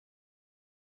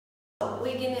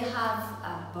we're going to have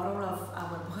a bottle of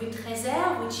our Brut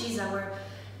Reserve, which is our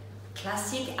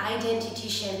classic identity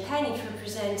champagne. It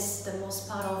represents the most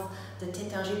part of the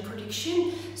Taittinger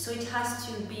production, so it has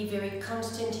to be very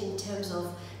constant in terms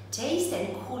of taste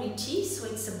and quality. So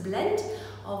it's a blend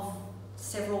of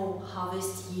several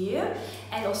harvest year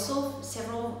and also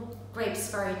several grapes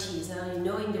varieties. You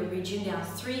know, in the region there are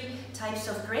 3 types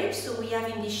of grapes. So we have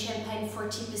in this champagne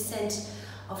 40%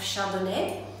 of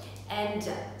Chardonnay and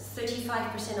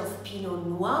 35% of Pinot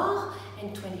Noir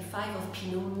and 25% of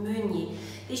Pinot Meunier.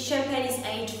 This champagne is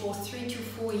aged for 3 to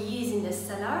 4 years in the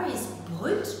cellar. It's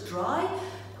brut, dry,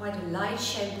 quite a light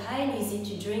champagne, easy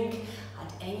to drink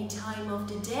at any time of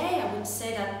the day. I would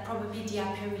say that probably the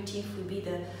aperitif would be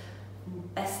the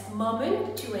best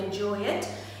moment to enjoy it,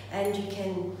 and you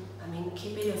can,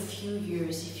 keep it a few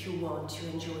years if you want to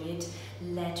enjoy it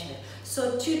later.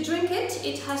 So to drink it,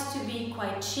 it has to be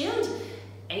quite chilled.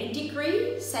 8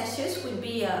 degrees Celsius would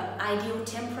be an ideal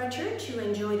temperature to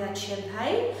enjoy that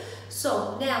champagne.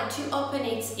 So now to open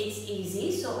it, it's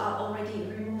easy. So I already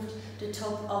removed the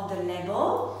top of the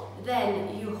label.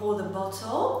 Then you hold the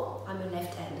bottle. I'm a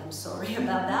left hand, I'm sorry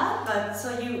about that. But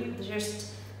so you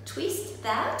just twist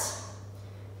that.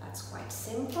 That's quite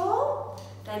simple.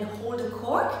 Then hold the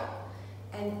cork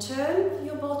and turn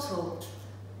your bottle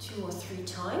 2 or 3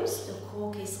 times. The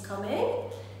cork is coming.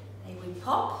 They will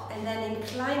pop, and then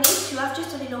incline it to have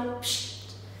just a little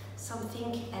psh,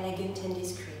 something elegant and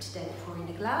discreet. Then pour in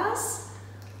the glass,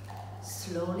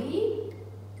 slowly.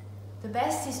 The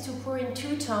best is to pour in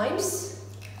 2 times,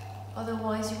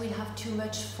 otherwise you will have too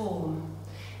much foam.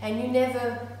 And you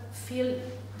never fill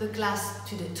the glass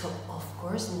to the top, of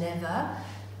course, never.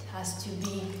 It has to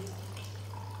be,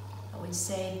 I would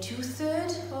say,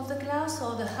 2/3 of the glass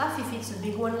or the half if it's a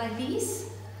big one like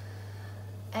this.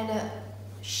 And a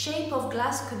shape of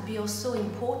glass could be also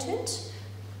important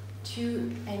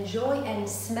to enjoy and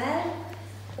smell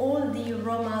all the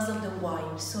aromas of the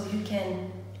wine. So you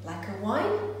can, like a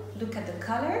wine, look at the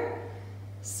color,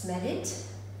 smell it,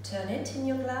 turn it in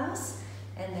your glass,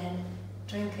 and then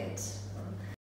drink it.